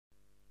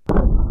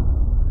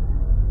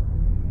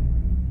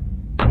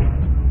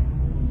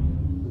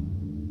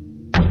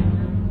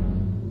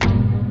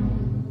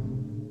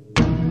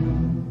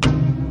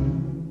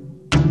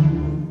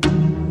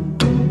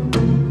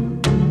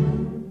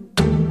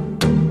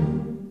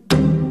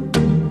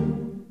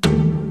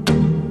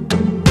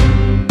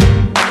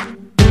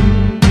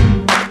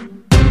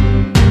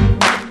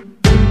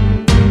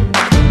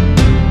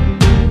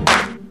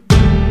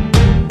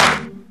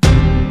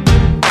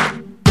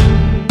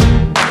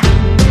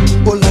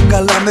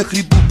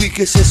μέχρι που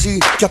μπήκες εσύ.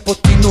 Κι από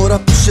την ώρα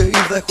που σε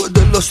είδα έχω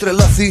εντελώς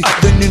τρελαθεί.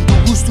 Δεν είναι του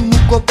γούστου μου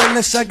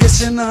κοπέλες σαν και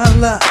σένα,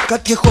 αλλά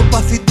κάτι έχω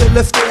πάθει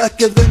τελευταία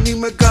και δεν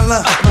είμαι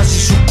καλά. Μαζί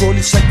σου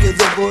κόλλησα και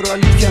δεν μπορώ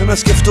αλήθεια να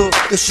σκεφτώ.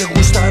 Και σε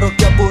γουστάρω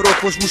και απορώ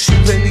πως μου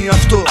συμβαίνει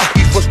αυτό.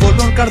 Ήχος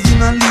πολλών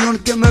καρδιναλίων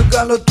και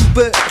μεγάλο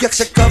τουπέ. Για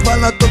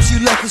ξεκάβαλα το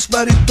ψηλά έχεις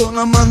πάρει το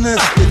να μανέ.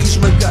 Έχεις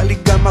μεγάλη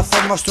γκάμα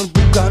θαυμαστών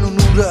που κάνουν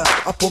ουρά.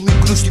 Από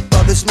μικρούς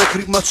τυπάδες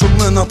μέχρι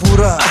ματσωμένα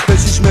πουρά.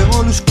 Παίζεις με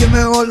όλους και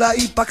με όλα,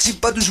 ύπαρξη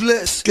πάντους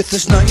λες. Και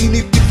θες να είναι οι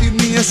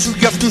επιθυμίες σου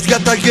για αυτούς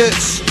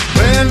διαταγές.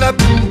 Έλα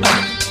που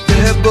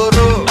δεν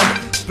μπορώ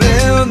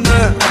πλέον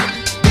να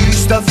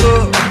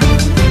σταθώ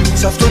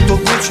σ' αυτό το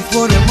κότσι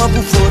φόρεμα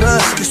που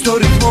φοράς. Και στο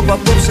ρυθμό που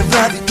απόψε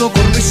βράδυ το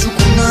κορμί σου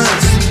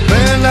κουνάς.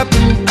 Έλα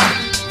που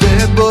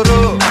δεν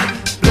μπορώ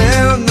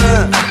πλέον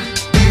να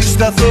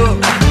σταθώ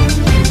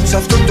σ'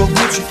 αυτό το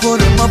κότσι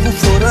φόρεμα που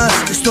φοράς.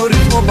 Και στο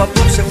ρυθμό που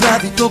απόψε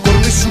βράδυ το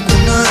κορμί σου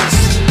κουνάς.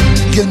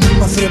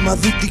 Γέννημα θρέμα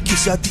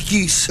Δυτικής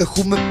Αττικής.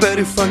 Έχουμε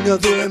περηφάνεια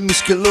εδώ εμείς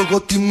και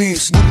λόγω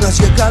τιμής. Γουρνάς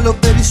για καλό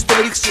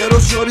περιστέρι, ξέρω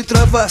ζόρι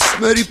τραβάς.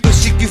 Με ρήπες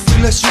και οι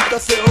φίλες σου τα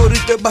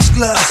θεωρείτε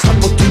μπασκλάς.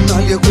 Από την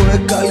άλλη εγώ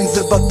εκάλι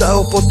δεν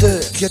πατάω ποτέ.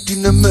 Γιατί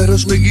είναι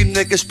μέρος με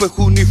γυναίκες που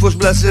έχουν ύφος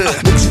μπλαζέ.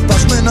 Με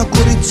ξυπασμένα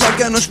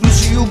κοριτσάκια ενός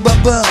πλουσίου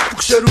μπαμπά που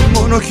ξέρουν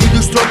μόνο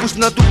χίλιους τρόπους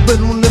να του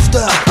παίρνουν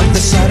λεφτά. Αν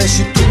δεν σ'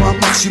 αρέσει το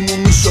αμάξι μου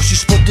μη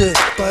σώσεις ποτέ.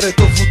 Πάρε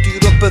το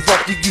βουτυρό παιδά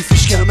απ' την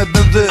Κηφισιά με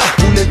μπεμβέ.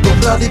 Που λέει το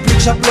βράδυ πριν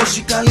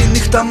ξαπλώσει καλή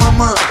νύχτα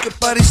μαμά. Και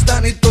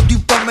παριστάνει το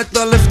τύπα με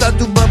τα λεφτά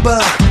του μπαμπά.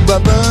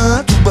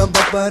 Του μπαμπά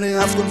πάρε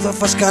αυτόν θα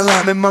φας καλά.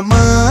 Με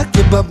μαμά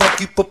και μπαμπά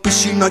τύπο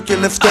πισίνα και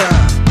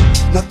λεφτά.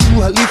 Να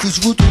του αλήθεις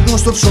βούτυνο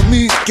στο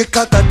ψωμί. Και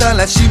κατά τα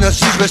άλλα εσύ να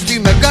ζεις μες στη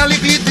μεγάλη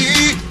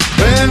κλειδί.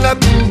 Έλα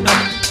που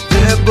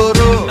δεν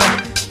μπορώ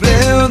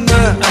πλέον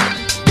να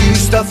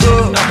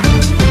σταθώ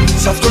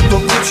σ' αυτό το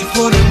κότσι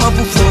φόρεμα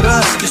που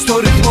φοράς. Και στο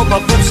ρυθμό που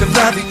απόψε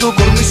βράδυ το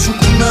κορμί σου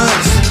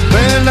κουνάς.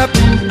 Έλα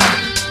που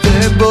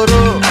δεν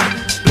μπορώ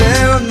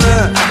πλέον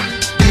να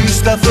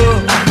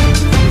σταθώ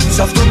σ'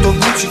 αυτό το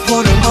κότσι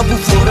φόρεμα που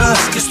φοράς.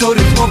 Και στο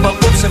ρυθμό που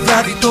απόψε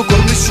βράδυ το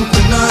κορμί σου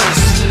κουνάς.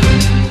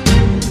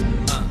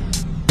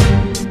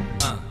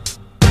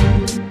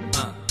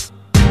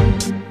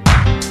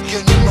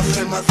 Γέννημα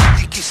θρέμα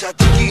Δυτικής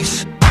Αττικής.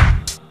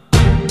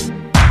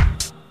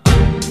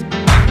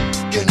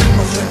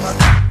 Γέννημα θρέμα.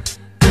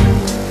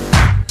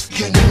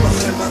 Γέννημα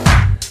θρέμα.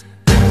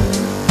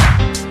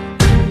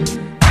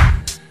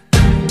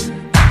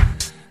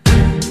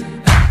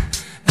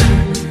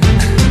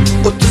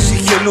 Ό,τι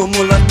συγχαίνω μ'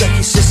 όλα τα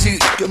έχεις εσύ.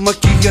 Και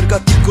μακίγια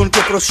εργατικών και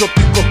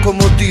προσωπικό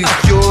κομμωτή.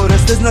 2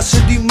 ώρες θες να σε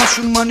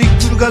ετοιμάσουν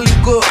μανικούρ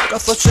γαλλικό.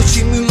 Καθώς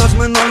εσύ μιλάς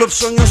με ένα άλλο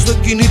ψώνιο στο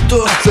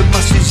κινητό. Θέμα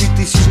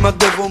συζητήσεις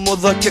μαντεύω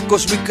μόδα και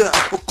κοσμικά.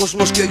 Ο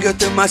κόσμος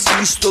καίγεται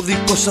μαζί στο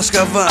δικό σας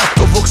χαβά.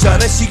 Το Vox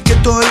αρέσει και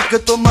το El και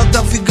το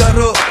Madame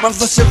Figaro. Μα αν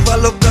θα σε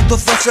βάλω κάτω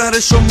θα σ'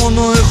 αρέσω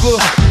μόνο εγώ.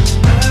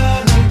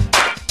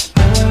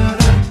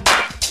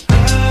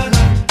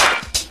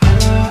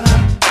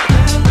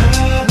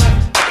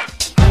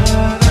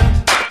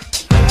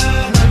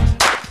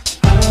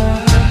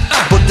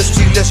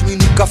 Μην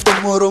είναι καυτό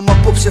μωρό μ'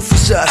 απόψε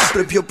φυσάς.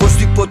 Πρέπει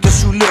οπωσδήποτε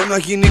σου λέω να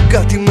γίνει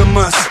κάτι με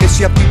μας.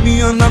 Εσύ απ' τη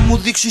μία να μου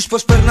δείξεις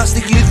πως περνάς τη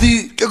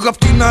κλειδί. Κι εγώ απ'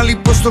 την άλλη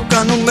πως το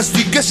κάνουμε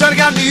στην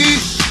Κεσαριανή.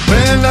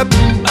 Έλα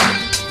που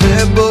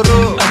δεν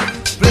μπορώ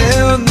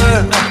πλέον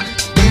να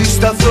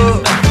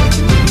σταθώ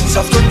σ'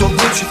 αυτό το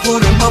κότσι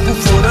φόρεμα που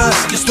φοράς.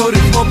 Και στο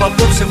ρυθμό που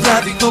απόψε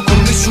βράδυ το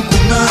κορμί σου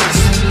κουνάς.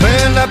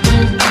 Έλα που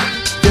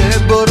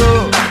δεν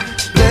μπορώ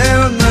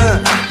πλέον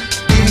να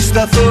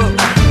σταθώ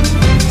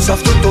σ'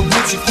 αυτό το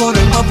κότσι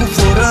φόρεμα που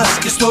φοράς.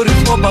 Και στο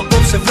ρυθμό που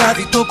απόψε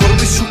βράδυ το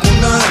κορμί σου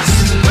κουνάς.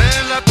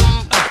 Έλα που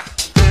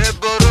δεν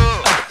μπορώ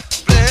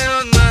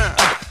πλέον να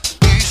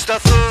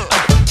σταθώ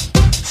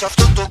σ'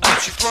 αυτό το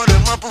κότσι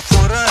φόρεμα που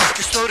φοράς.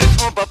 Και στο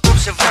ρυθμό που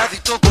απόψε βράδυ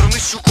το κορμί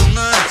σου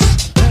κουνάς.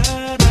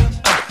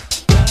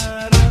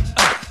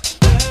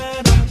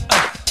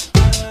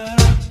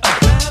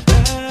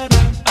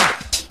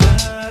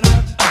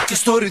 Και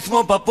στο ρυθμό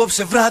που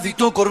απόψε βράδυ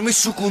το κορμί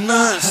σου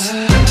κουνάς.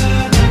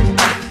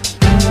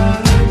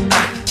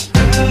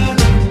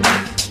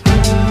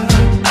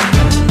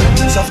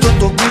 Σ' αυτό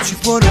το κούτσι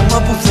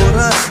φόρεμα που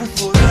φοράς.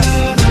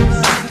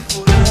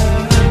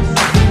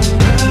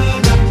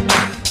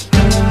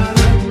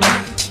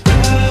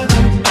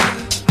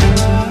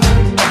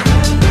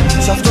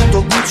 Σ' αυτό το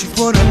κούτσι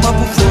φόρεμα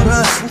που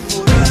φοράς.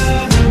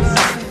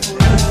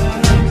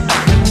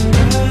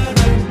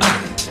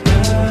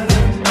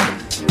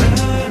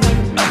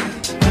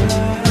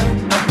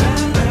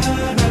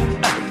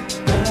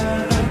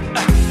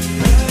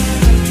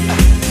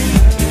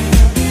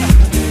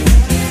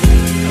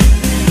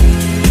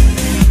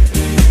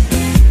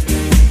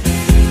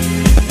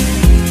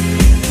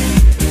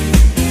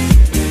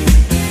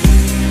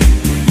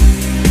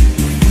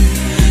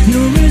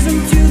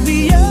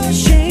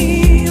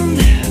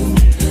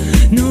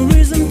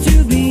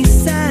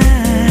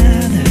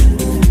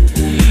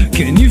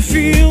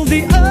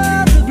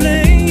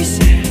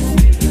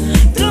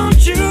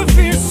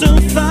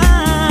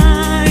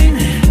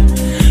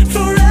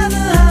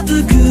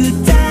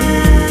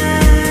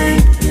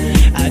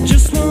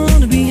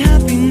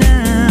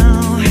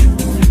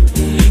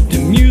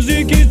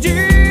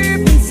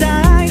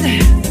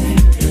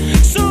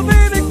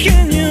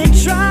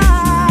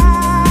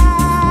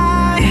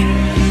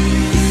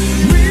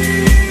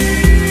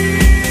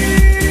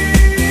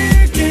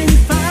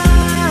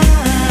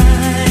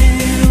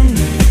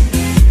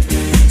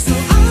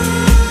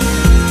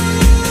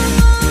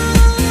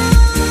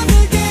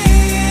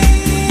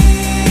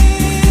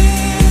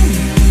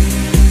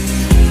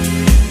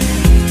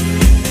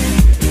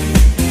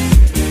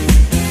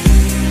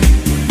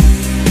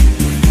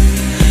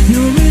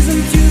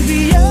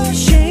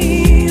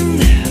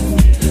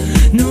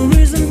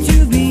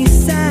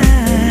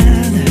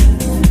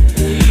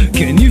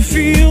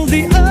 feel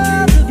the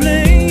other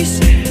place?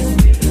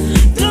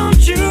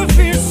 Don't you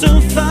feel so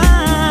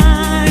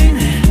fine?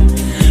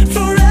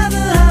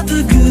 Forever have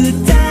a good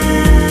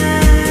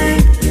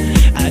time.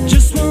 I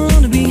just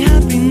wanna be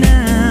happy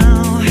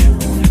now.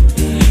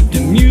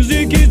 The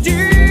music is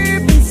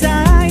deep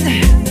inside,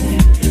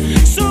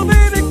 so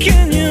baby,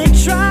 can you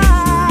try?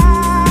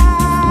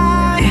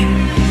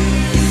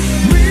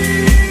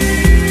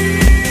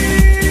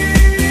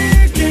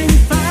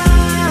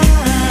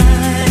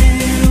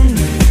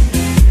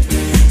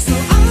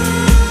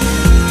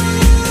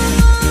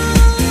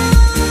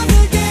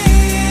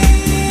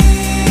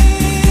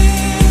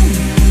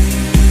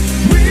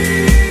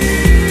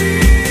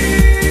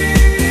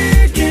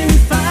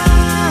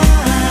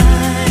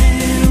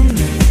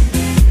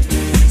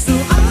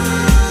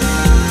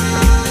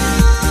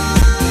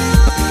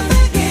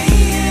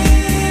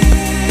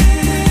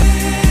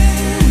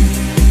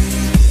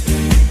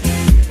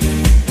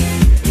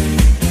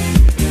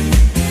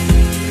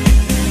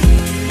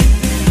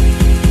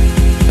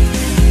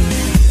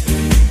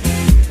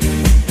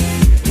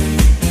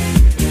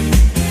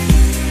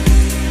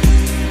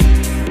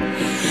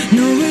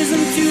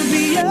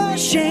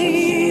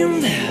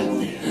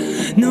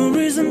 No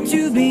reason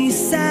to be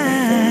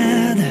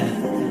sad.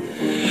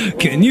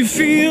 Can you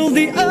feel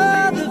the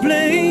other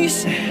place?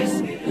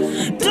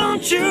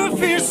 Don't you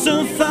feel so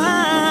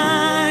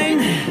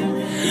fine?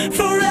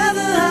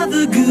 Forever have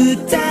a good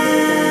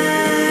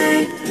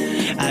time.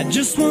 I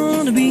just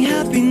wanna be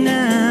happy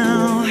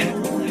now.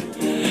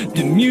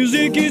 The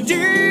music is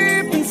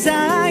deep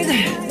inside,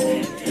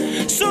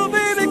 so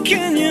baby,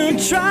 can you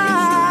try?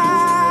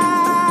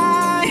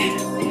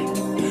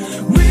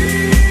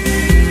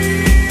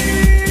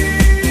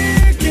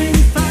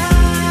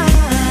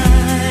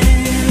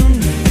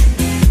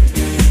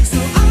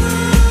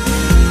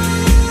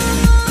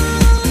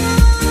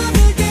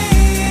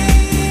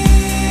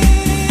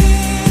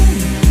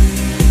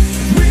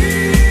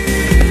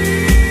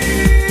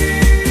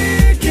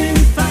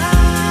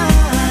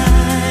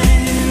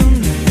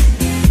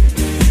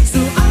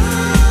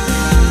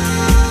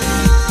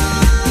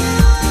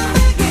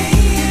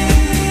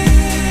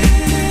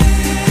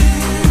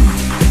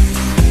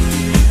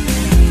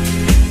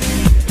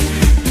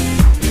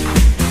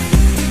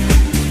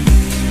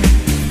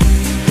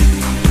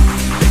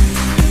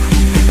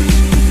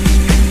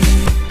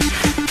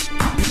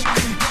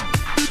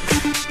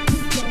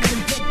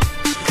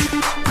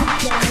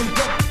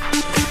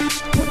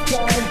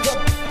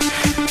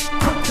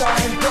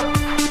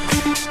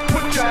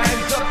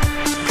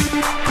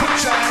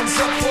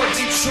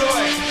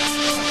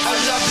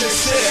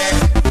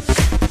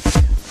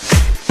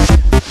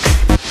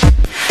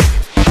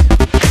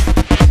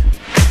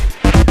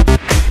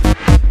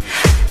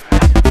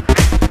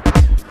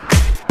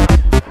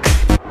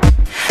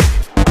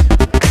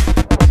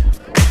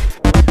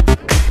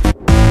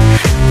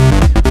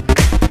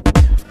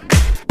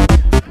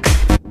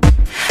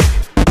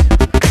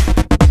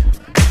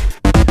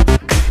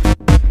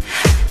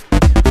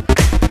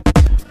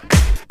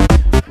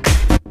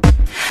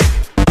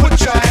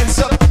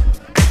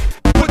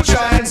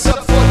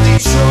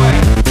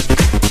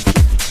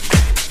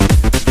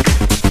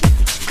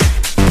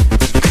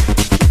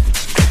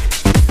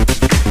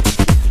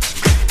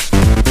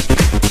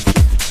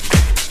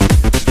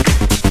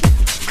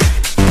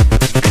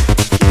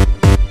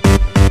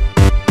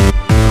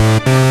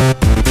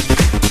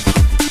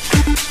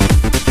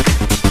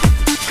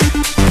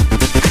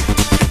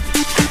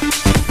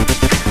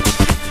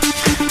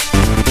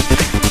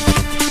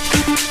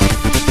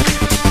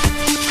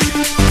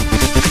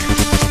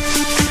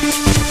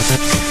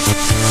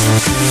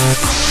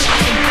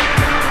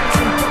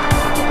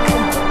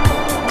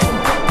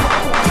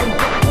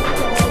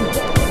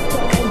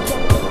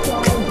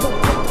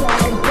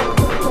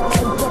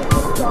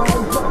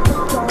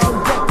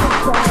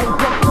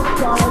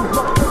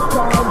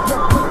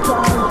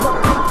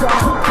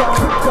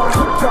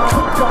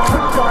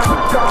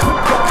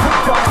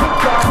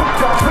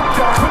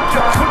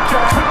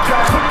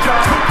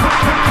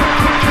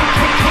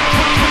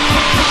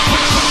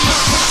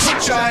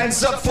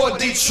 Hands up for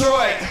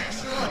Detroit,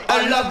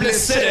 a lovely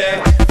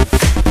city.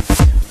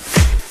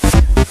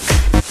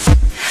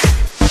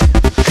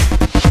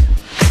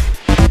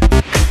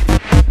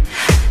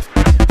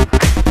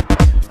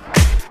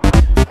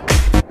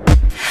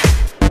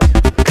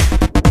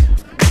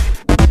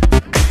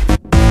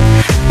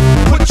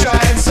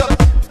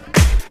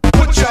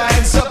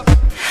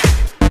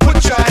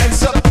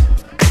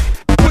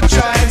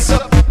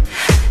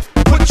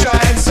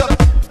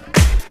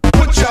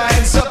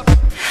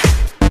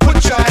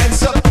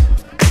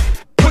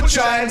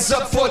 Hands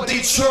up for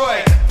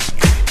Detroit.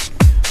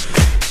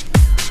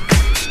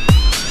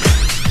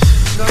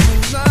 Να μου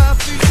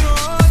ανάβεις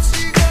το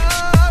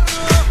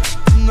τσιγάρο,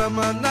 να μ'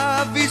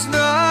 ανάβεις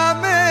να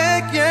με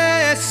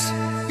καις,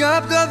 κι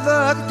απ' τα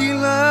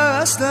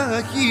δάχτυλα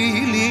στα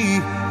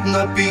χείλη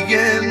να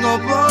πηγαίνω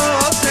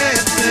πότε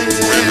θες.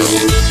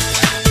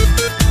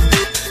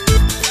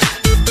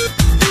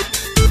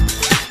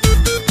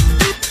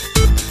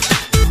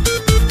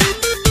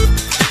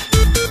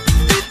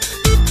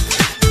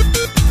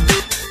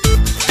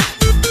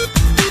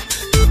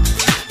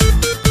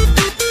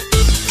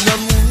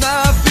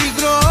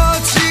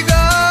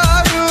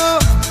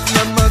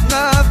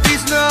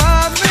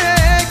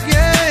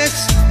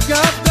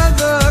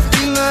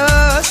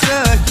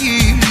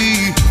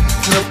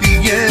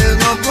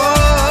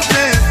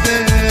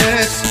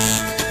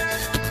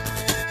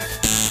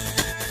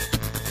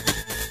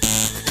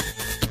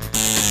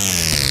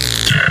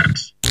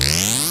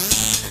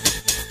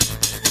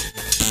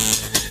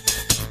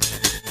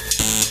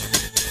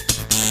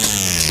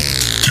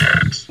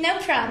 No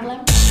problem.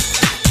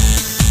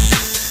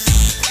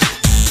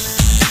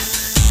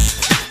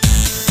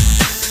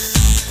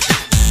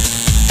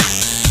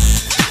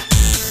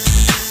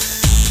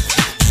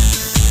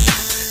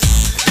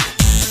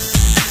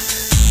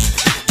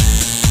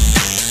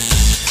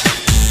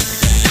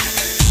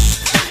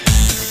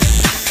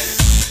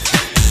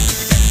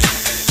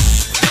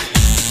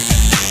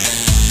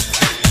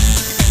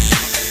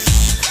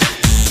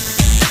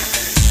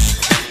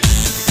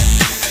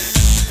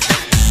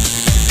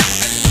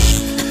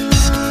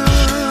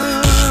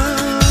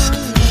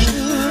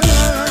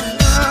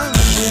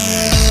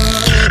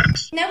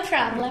 No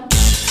problem.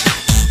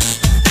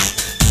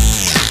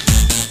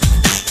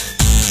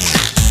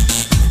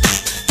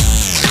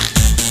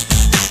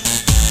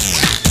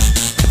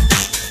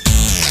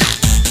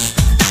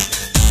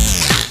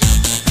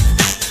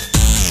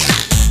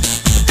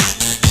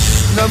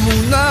 Να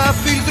μου να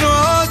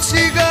φιλτρώ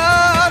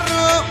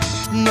τσιγάρο,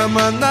 να μ'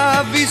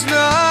 ανάβεις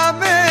να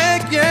με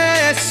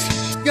κες,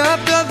 κι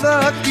απ' τα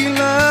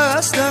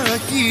δάχτυλα στα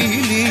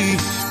χείλη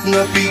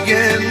να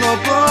πηγαίνω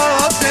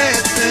πότε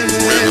θες.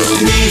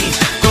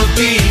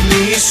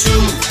 Κοντίνη σου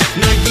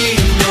να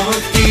γίνω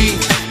την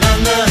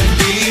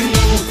ανάγκη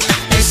μου,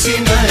 εσύ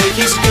να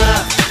έχεις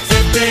κάθε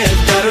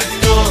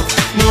τέταρτο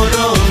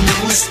μωρό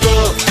μου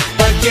στο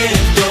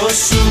πακέτο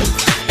σου,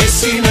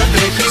 εσύ να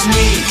τρέχεις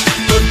μη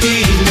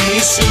κοντίνη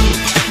σου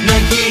να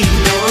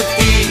γίνω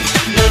την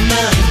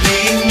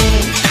ανάγκη μου,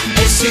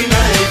 εσύ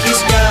να έχεις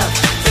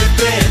κάθε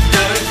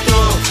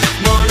τέταρτο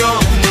μωρό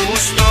μου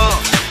στο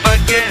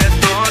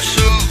πακέτο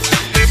σου,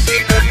 εσύ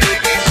να τρέχεις.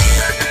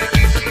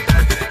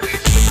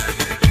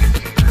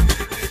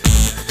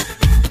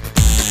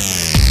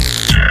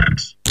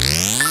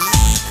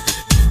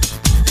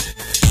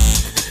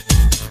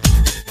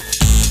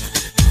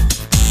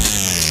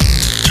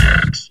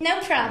 No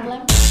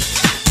problem.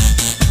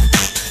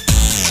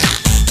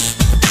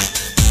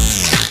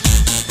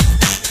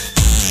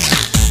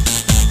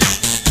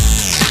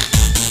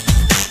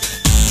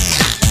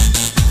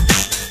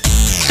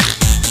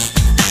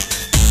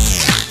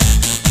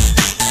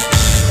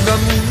 Να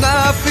μου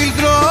να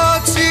φιλτρώ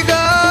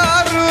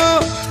τσιγάρο,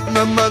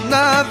 να μ'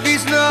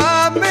 ανάβεις να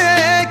με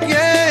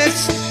κες,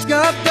 κι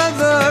απ' τα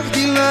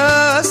δάχτυλα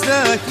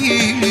στα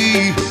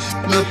χείλη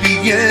να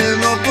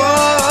πηγαίνω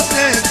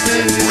πότε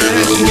θες.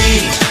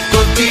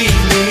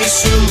 Κοντίνη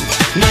σου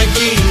να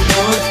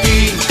γίνω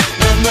την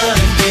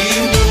ανάγκη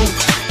μου,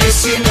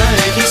 εσύ να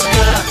έχεις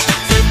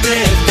κάθε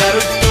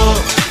τέταρτο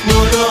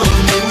μωρό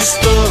μου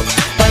στο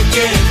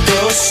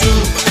πακέτο σου,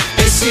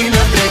 εσύ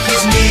να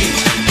τρέχεις μη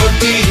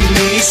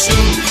κοντίνη σου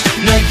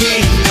να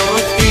γίνω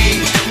την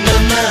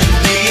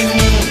ανάγκη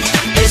μου,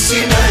 εσύ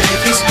να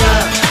έχεις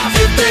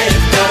κάθε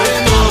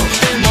τέταρτο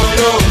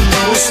μωρό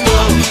μου στο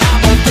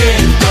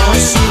πακέτο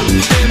σου,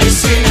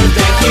 εσύ να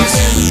τρέχεις.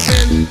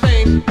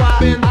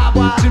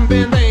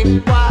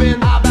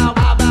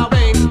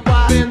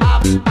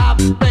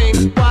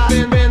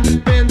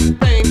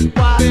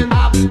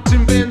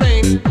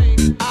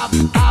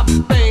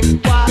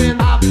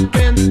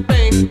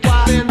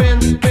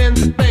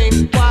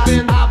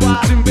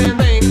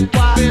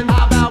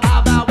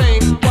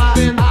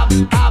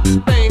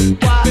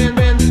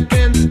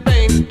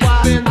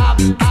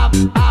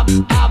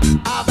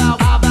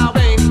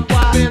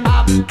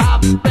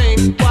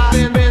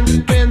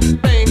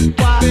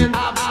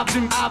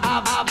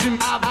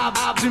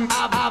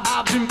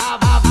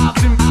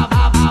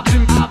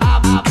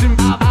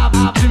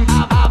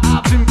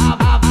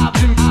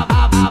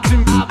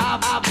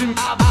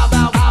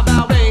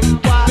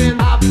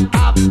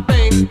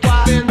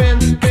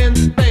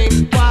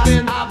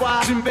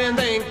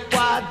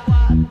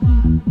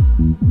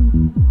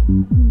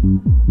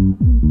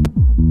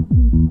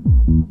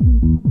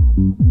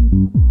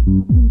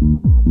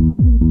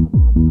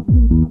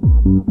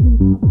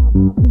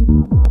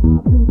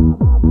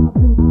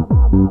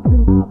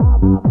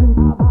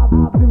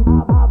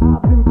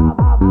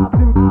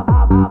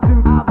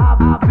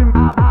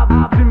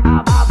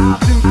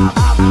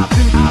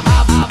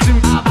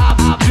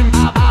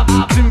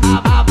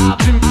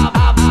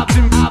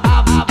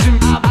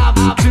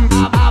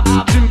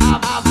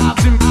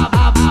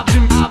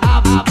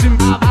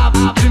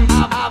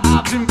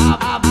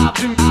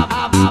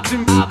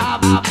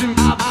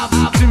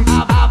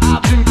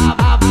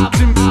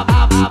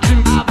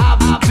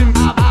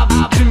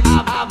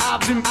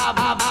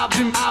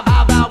 Bop,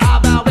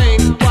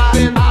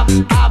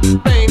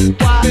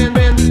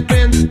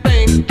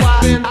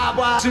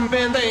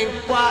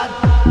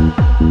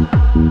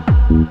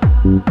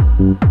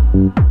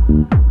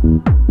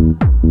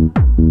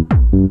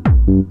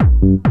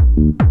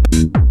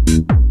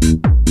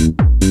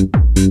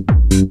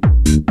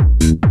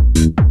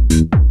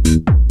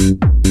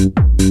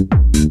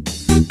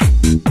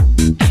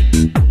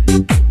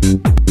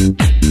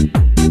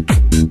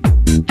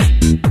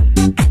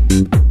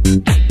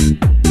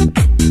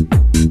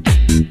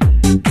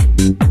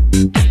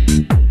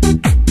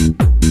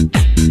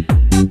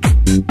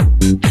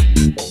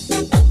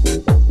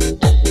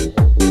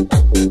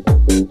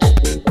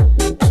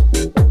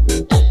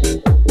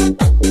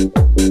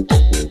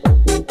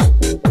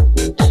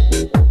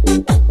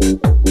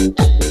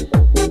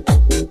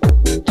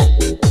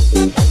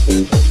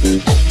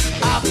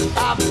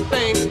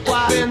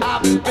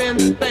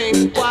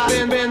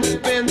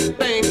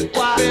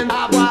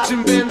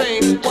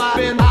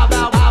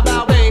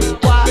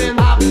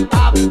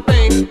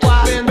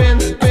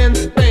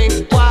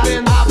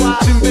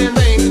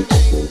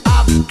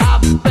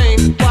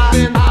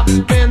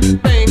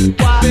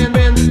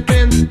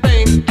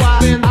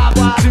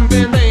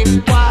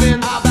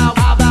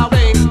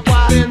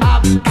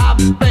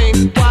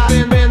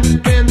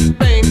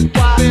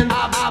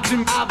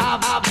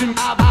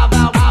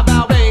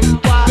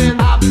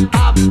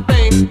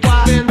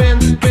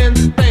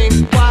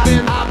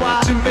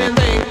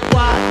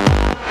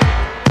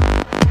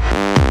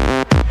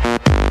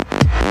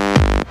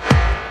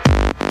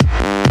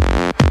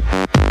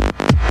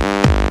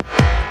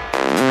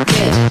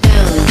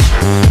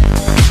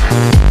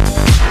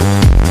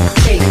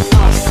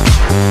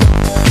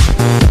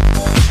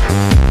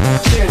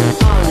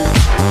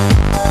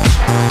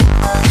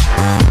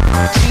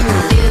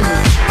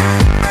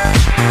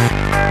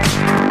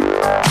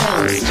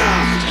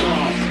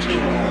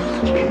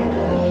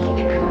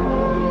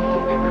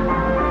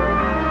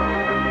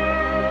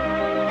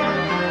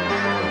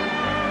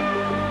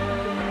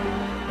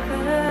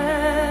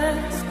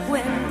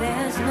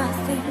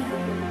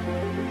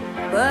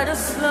 but a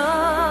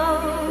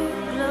slow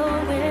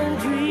glowing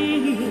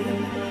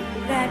dream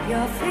that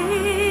your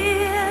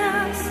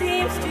fear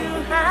seems to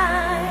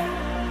hide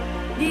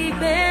deep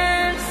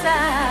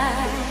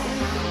inside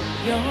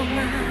your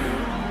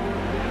mind.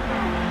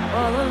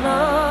 All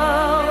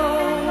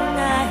alone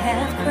I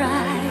have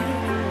cried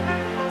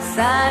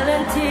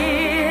silent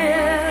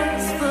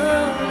tears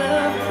full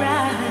of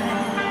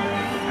pride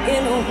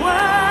in a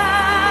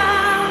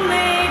world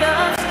made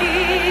of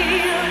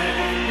steel,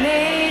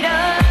 made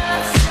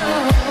of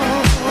stone.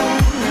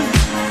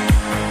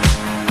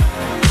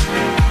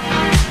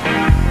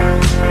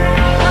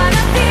 What I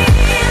feel,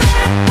 believe it.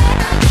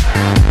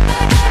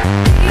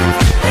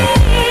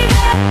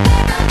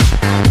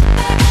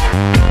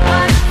 What I feel, believe it. What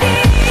I feel,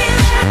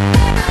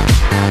 believe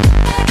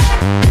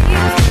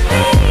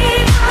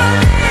it.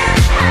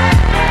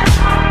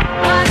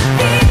 What I feel,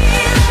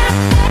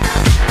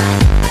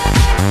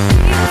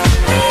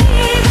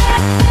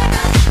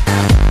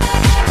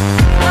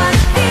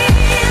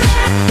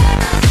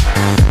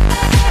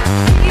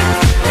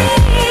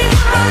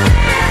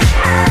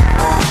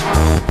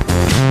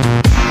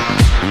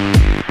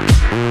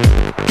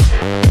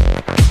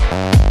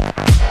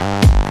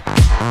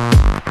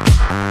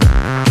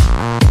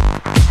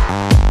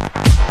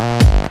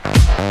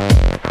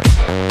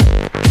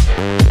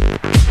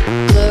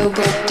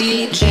 Global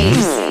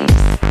DJs.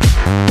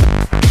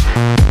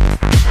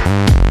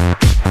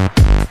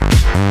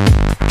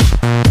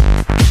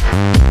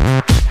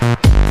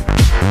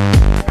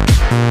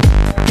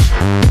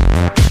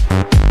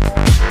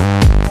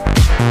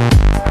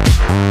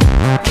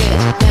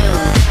 Get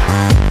down.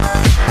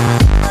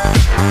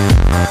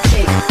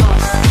 Take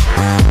off.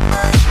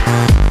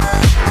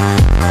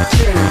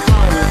 Turn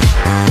on.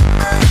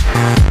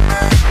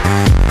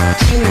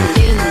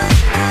 Tune in.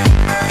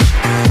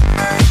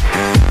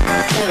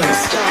 Don't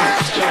stop.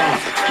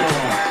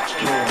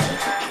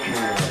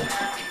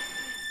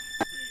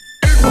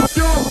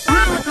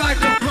 Like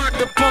to rock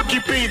the funky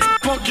beats,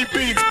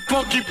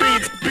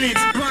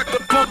 beats, rock the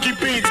funky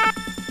beats.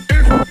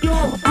 If you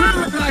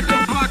really like to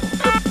rock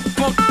the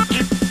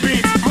funky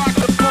beats, rock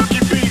the funky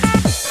beats,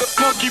 the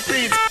funky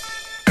beats.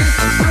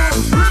 If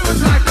you really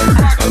like to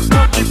rock the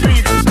funky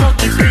beats, beats,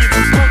 rock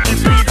the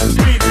funky beats. If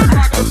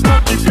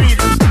you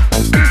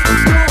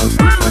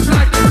really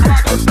like to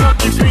rock the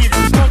funky beats,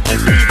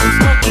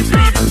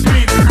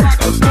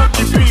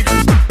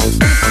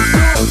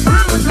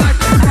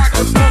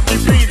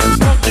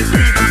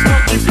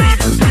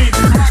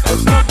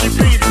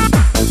 beats, rock the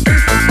funky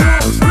beats.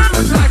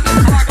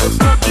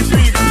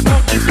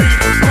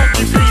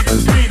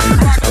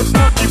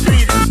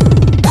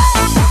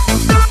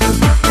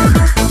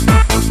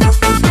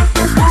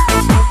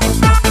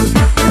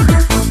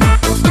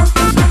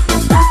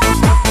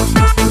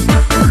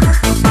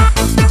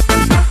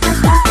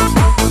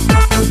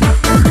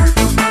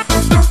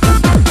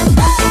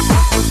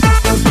 If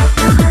you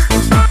really like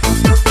to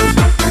rock the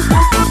funky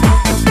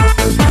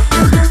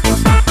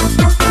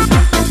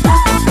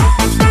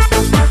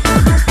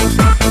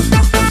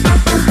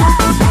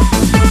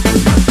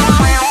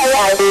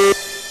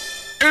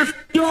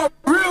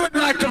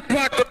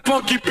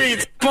beats,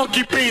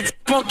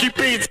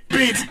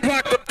 beats,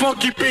 rock the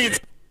funky beats.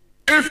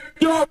 If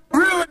you really like to rock the funky beats, rock the funky beats. If you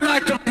really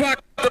like to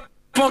rock the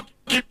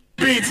funky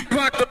beats,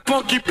 rock the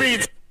funky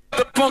beats,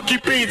 the funky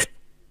beats.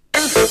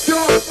 If you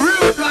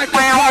really like to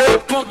rock the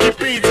funky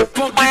beats,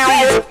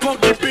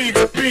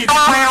 beats,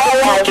 rock the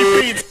funky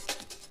beats.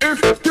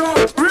 If you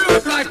really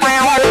like to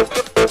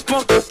rock the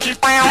funky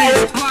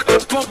beats, rock the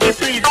funky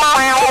beats,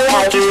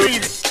 funky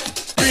beats,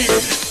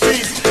 beats,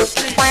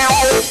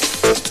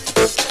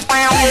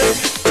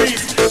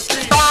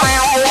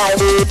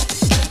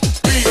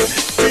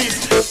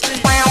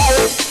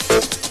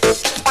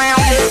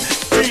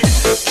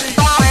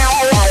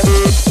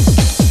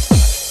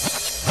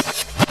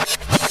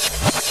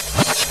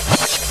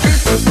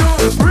 If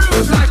you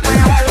really like to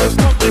rock the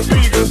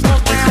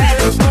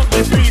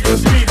funky beats,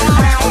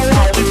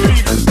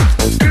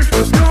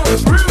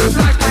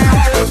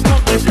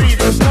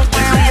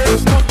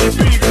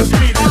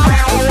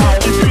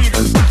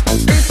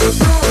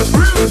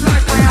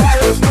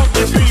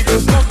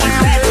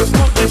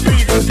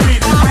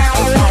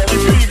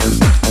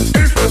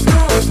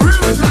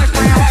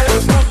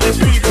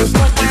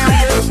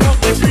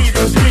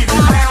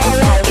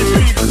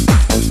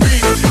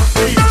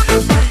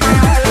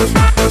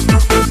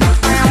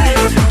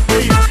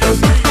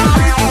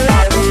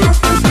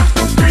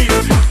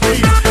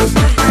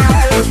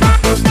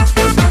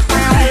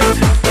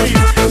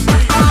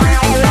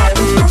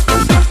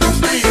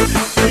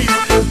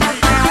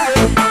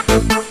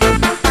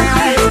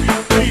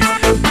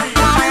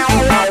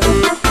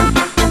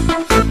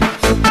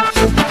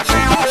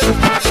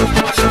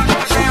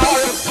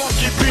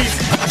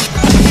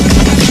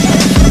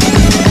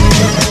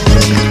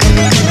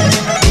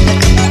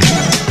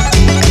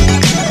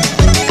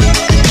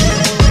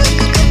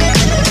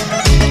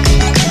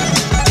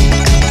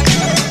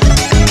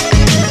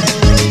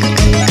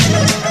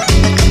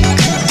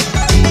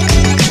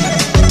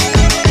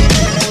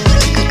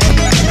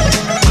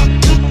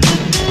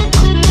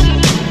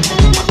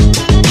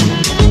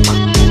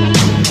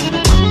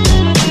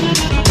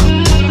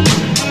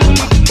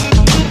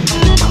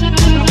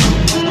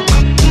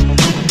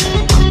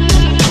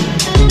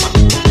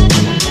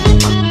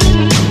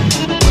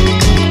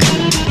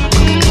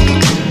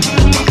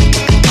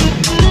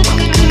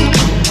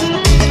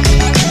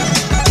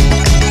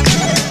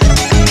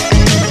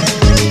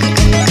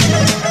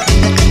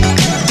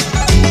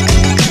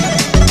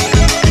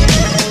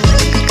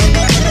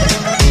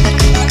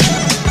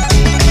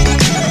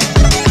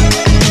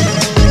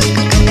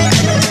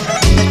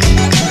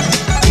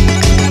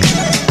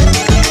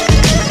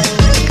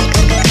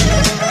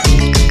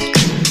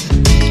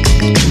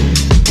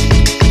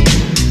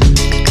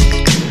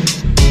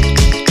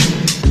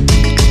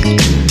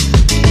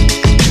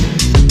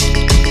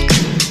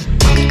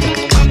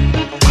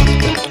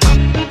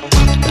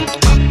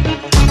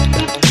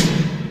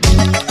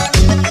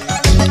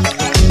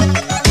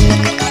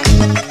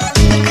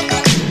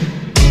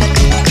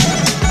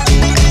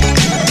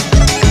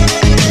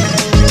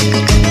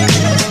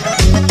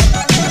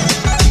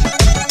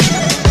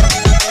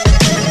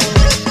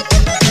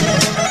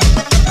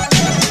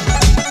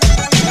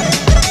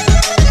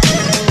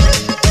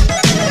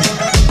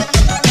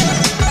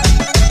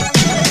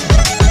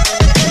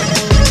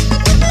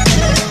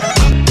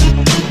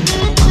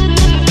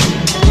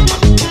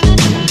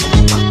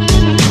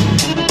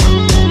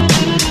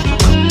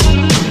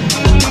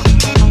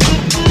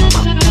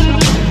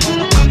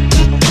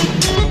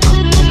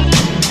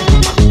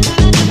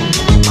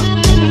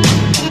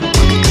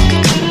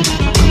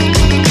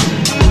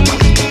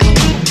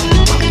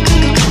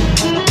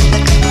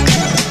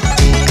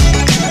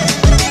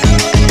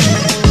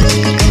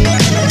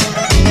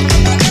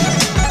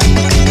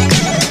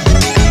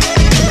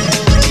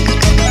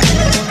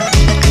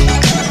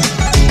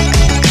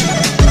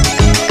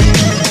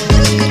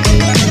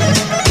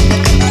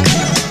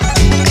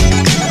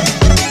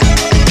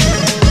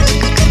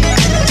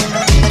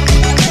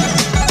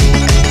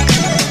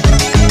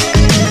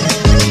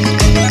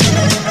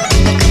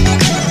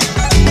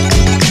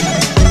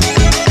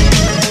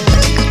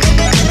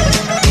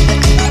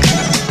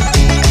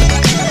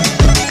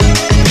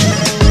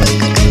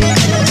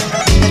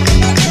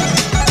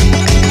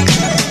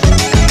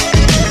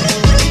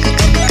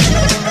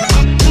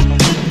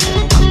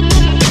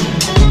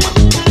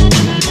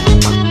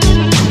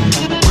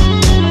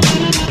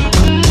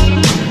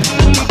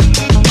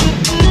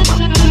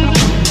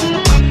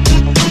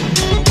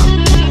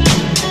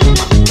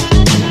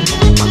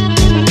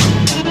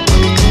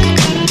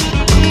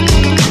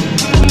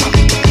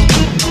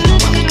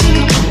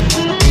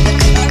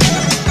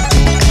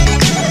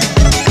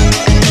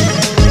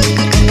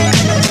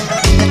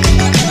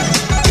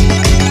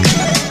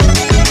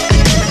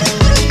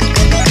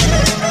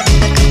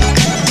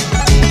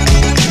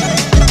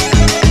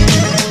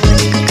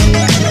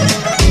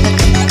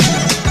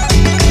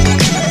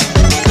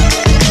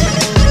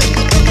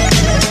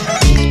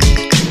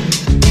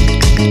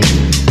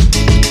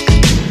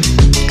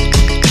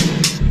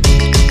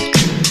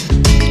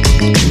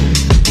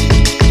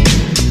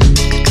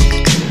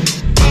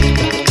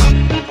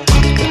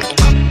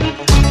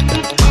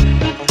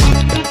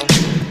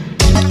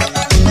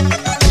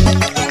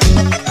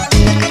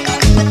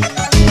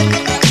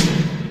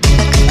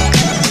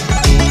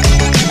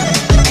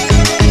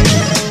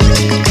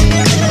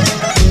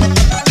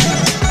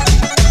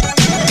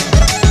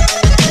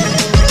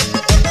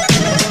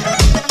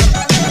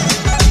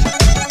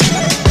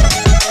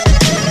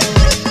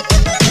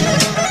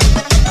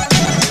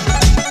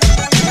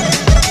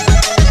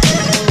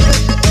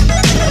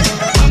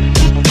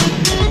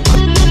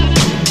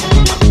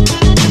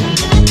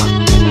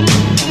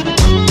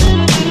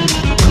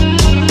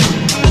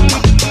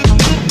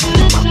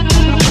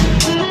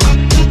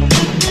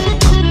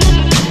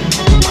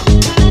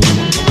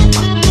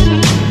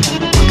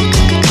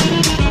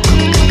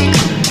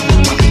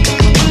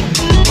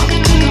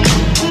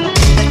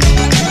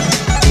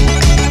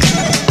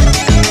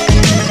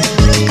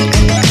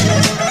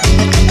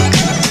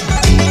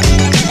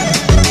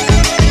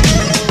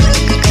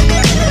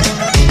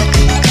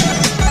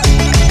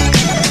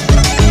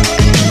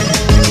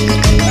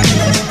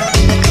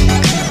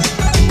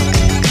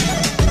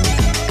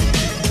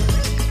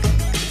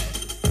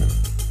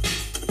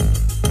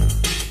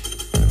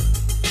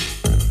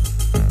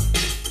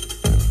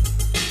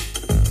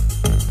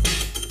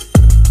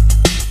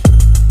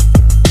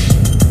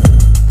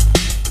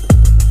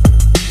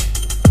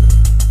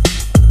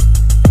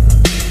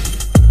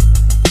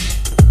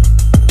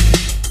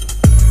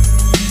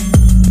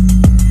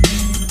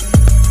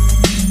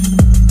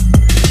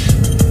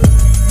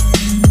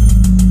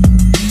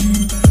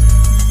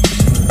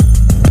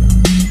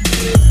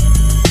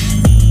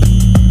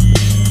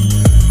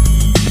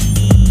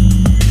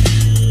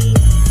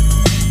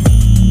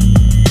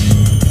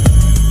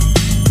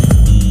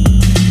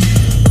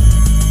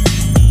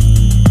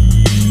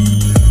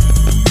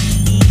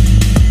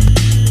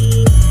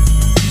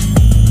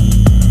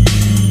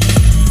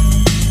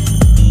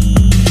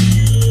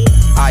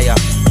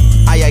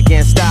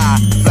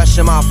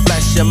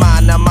 flesh, your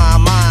mind, now my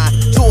mind.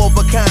 Two of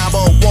a kind,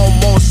 but one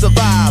won't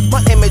survive.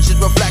 My image is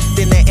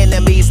reflecting the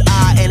enemy's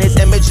eye, and his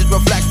image is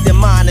reflecting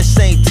mine at the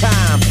same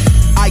time.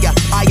 I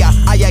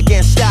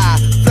against I.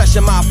 Flesh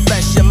in my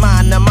flesh, your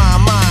mind, now my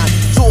mind.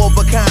 Two of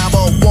a kind,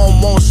 but one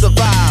won't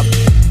survive.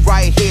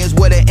 Right here's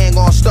where the end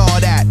gon'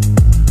 start at.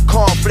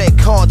 Conflict,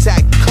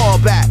 contact,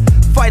 combat.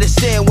 Fight a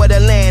sin where the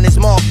land is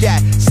marked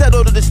at.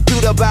 Settle the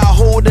dispute about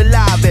who the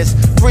livest.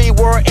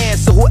 3-word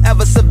answer,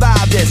 whoever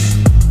survived this.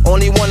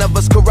 Only one of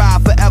us could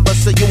ride forever,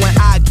 so you and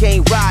I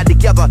can't ride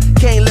together.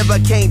 Can't live or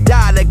can't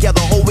die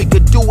together. All we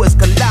could do is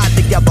collide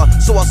together.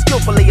 So I'll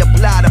skillfully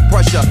apply the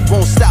pressure.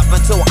 Won't stop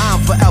until I'm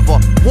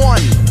forever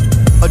one.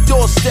 A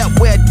doorstep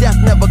where death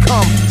never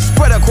come.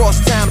 Spread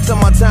across time till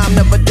my time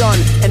never done.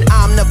 And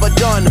I'm never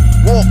done.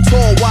 Walk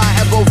tall, why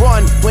ever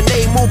run? When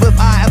they move, if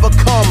I ever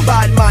come.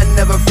 Bad man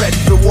never fret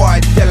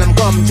reward. Tell them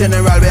come,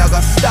 general, we are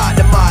gonna start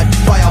the mad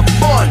fire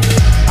fun.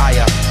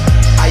 I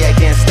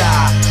against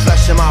I.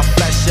 Flesh in my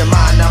flesh, your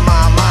mind, now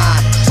my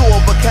mind. Two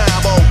of a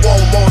kind, but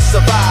one won't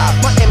survive.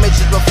 My image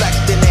is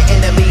reflecting the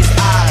enemy's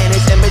eye, and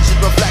his image is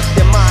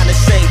reflecting mine at the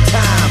same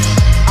time.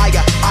 I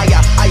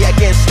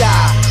against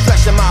I.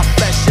 Flesh in my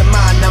flesh, your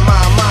mind, now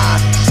my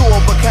mind. Two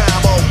of a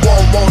kind, but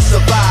one won't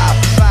survive.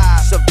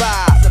 Survive,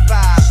 survive,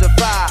 survive,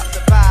 survive,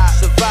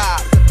 survive, survive,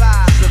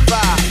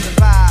 survive,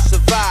 survive,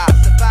 survive,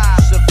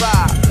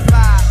 survive,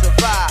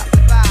 survive,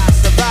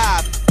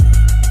 survive.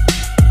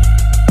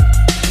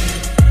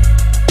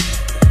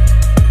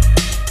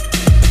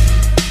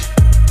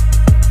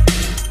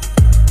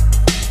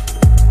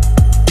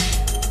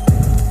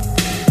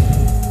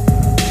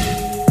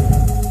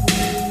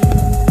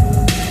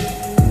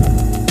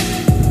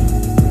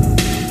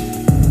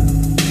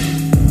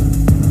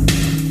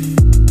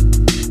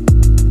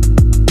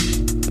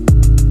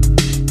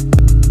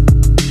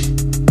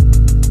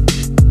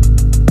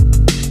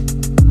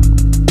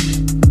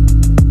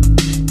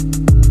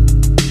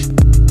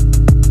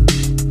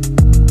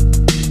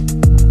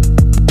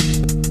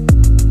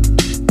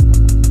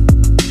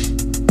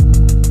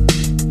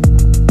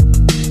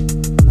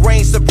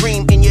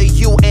 Supreme in your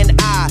U and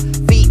I,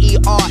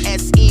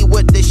 VERSE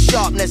with the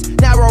sharpness.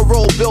 Narrow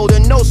road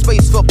building, no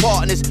space for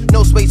partners,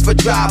 no space for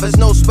drivers,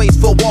 no space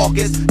for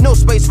walkers, no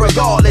space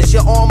regardless.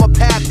 You're on my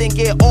path and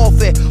get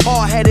off it.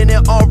 Hard-headed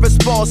and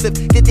unresponsive,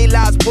 get their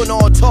lives put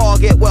on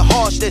target with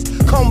harshness.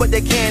 Come with the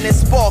cannon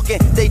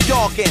sparking, they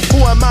darken.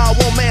 Who am I?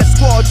 One man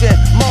squadron.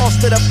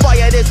 Monster the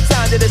fire, this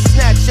time to the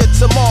snatch you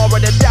tomorrow.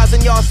 The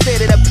 1,000-yard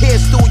stare that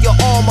pierce through your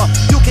armor.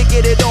 You can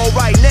get it all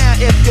right now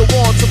if you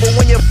want to, but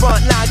when your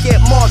front line get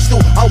marched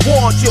through, I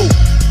warned you.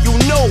 You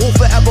know who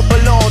forever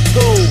belong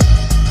to.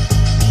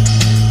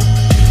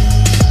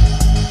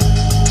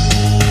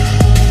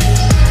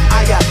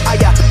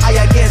 I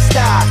against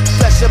I.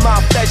 Flesh in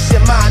my flesh, your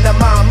mind, and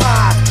my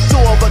mind. Two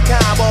of a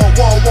kind, but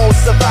one won't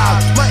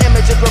survive. My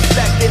image is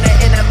reflecting the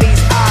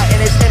enemy's eye, and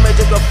his image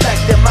is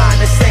reflecting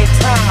mine at the same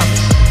time.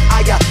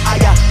 I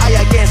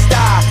against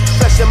I.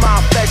 Flesh in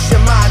my flesh, your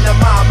mind, and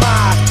my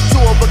mind. Two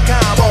of a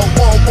kind, but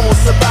one won't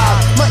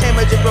survive. My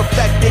image is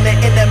reflecting the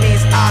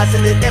enemy's eyes,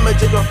 and his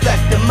image is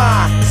reflecting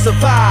mine.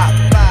 Survive,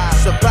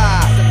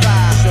 survive,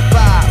 survive,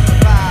 survive,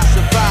 survive,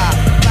 survive,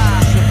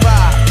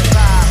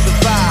 survive,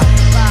 survive,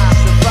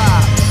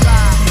 survive,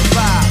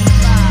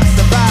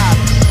 survive.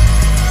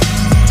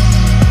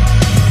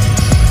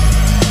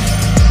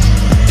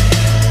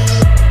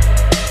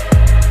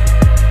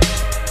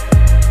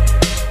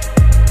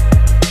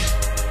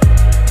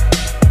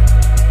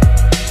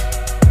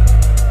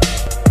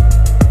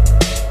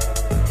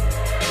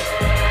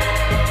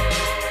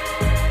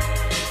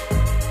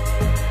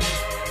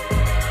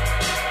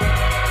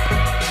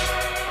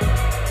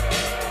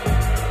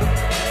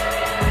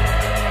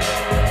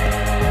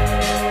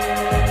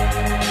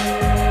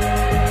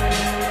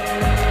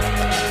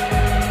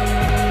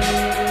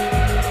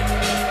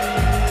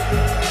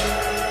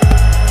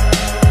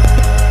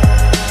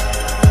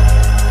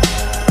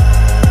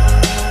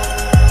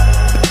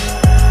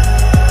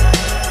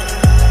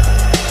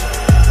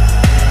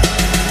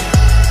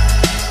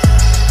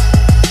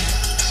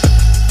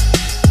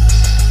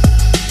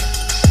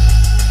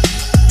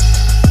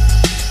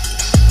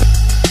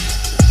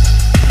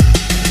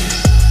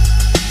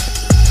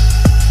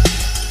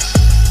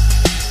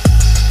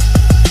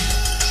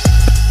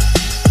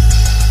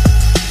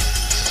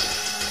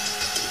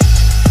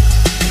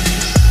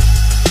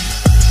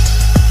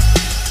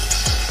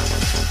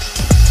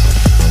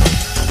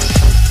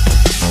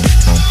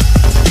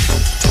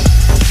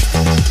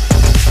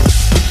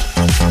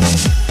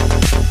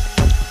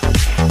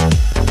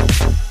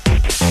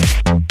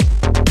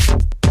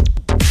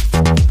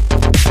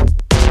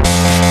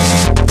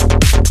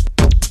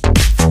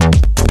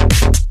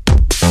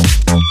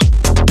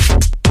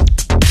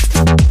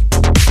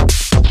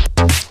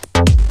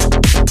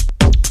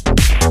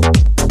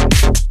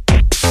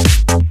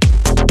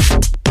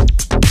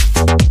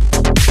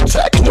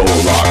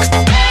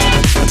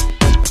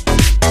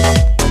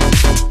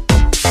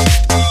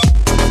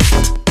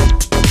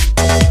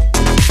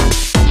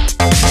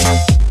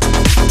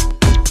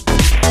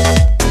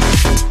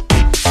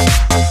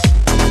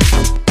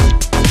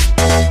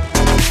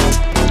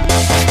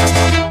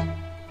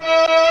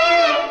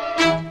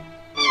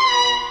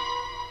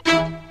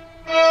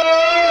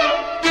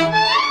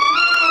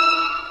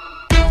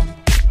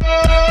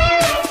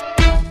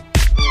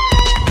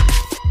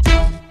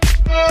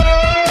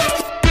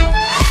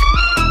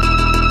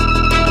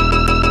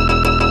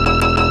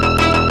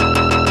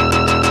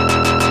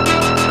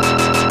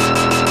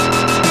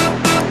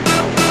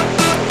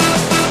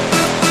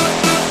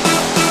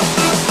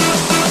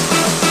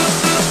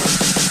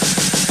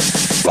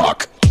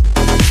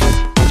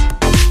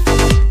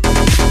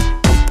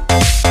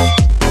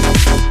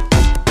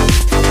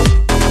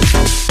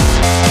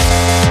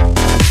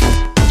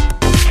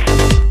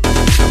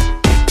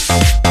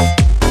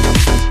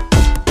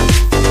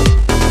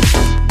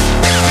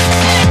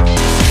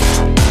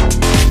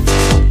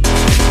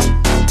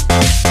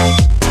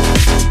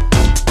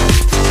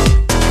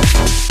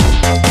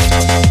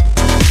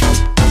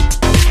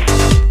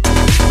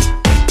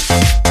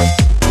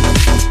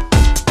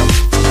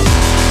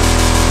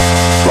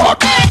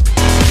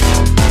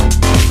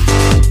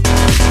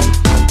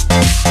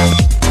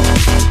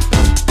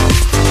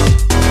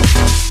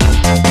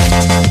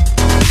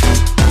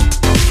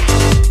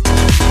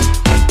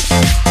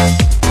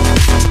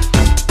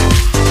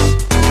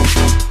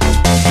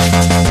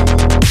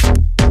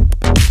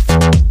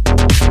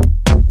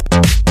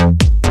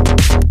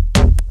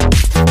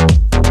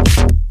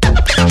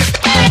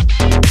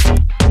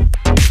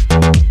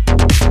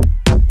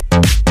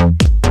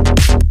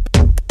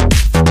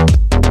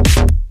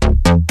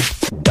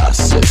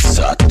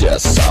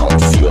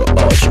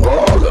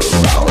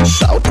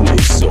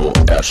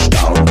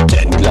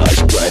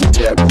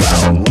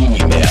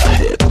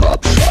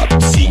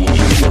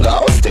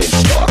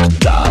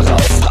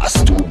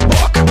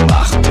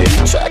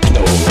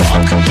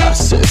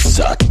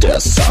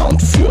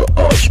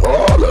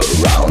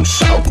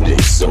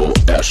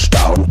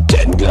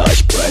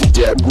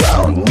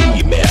 Underground,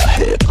 nie mehr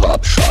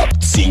Hip-Hop-Shop.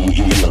 Zieh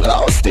ihn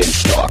raus, den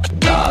Stock,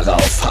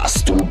 darauf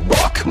hast du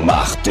Bock,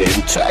 mach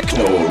den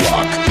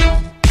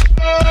Techno-Rock.